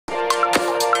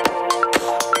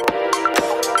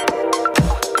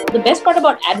The best part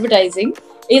about advertising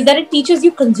is that it teaches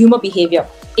you consumer behavior.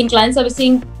 In client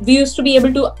servicing, we used to be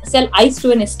able to sell ice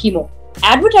to an Eskimo.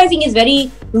 Advertising is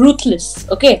very ruthless,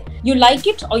 okay? You like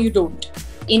it or you don't.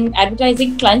 In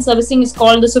advertising, client servicing is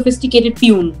called the sophisticated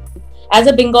peon. As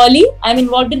a Bengali, I'm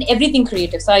involved in everything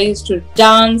creative. So I used to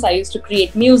dance, I used to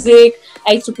create music,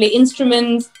 I used to play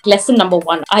instruments. Lesson number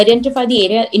 1, identify the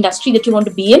area, industry that you want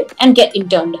to be in and get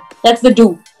interned. That's the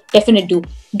do, definite do.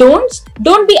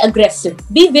 Don't be aggressive.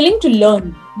 Be willing to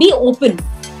learn. Be open.